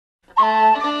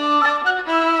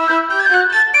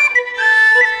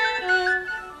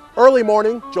Early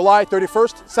morning, July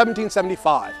 31st,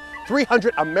 1775,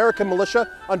 300 American militia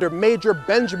under Major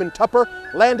Benjamin Tupper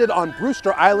landed on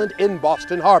Brewster Island in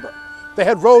Boston Harbor. They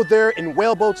had rowed there in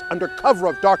whaleboats under cover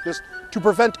of darkness to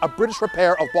prevent a British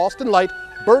repair of Boston Light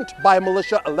burnt by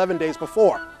militia 11 days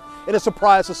before. In a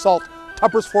surprise assault,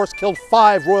 Tupper's force killed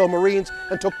 5 Royal Marines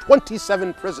and took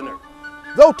 27 prisoners.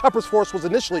 Though Tupper's force was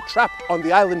initially trapped on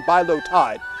the island by low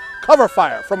tide, cover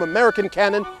fire from American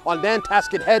cannon on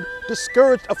Nantasket Head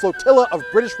discouraged a flotilla of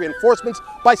British reinforcements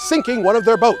by sinking one of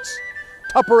their boats.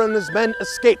 Tupper and his men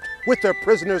escaped with their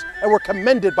prisoners and were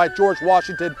commended by George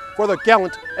Washington for their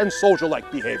gallant and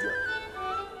soldier-like behavior.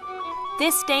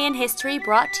 This Day in History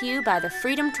brought to you by the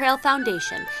Freedom Trail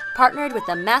Foundation, partnered with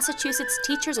the Massachusetts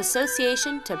Teachers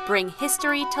Association to bring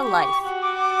history to life.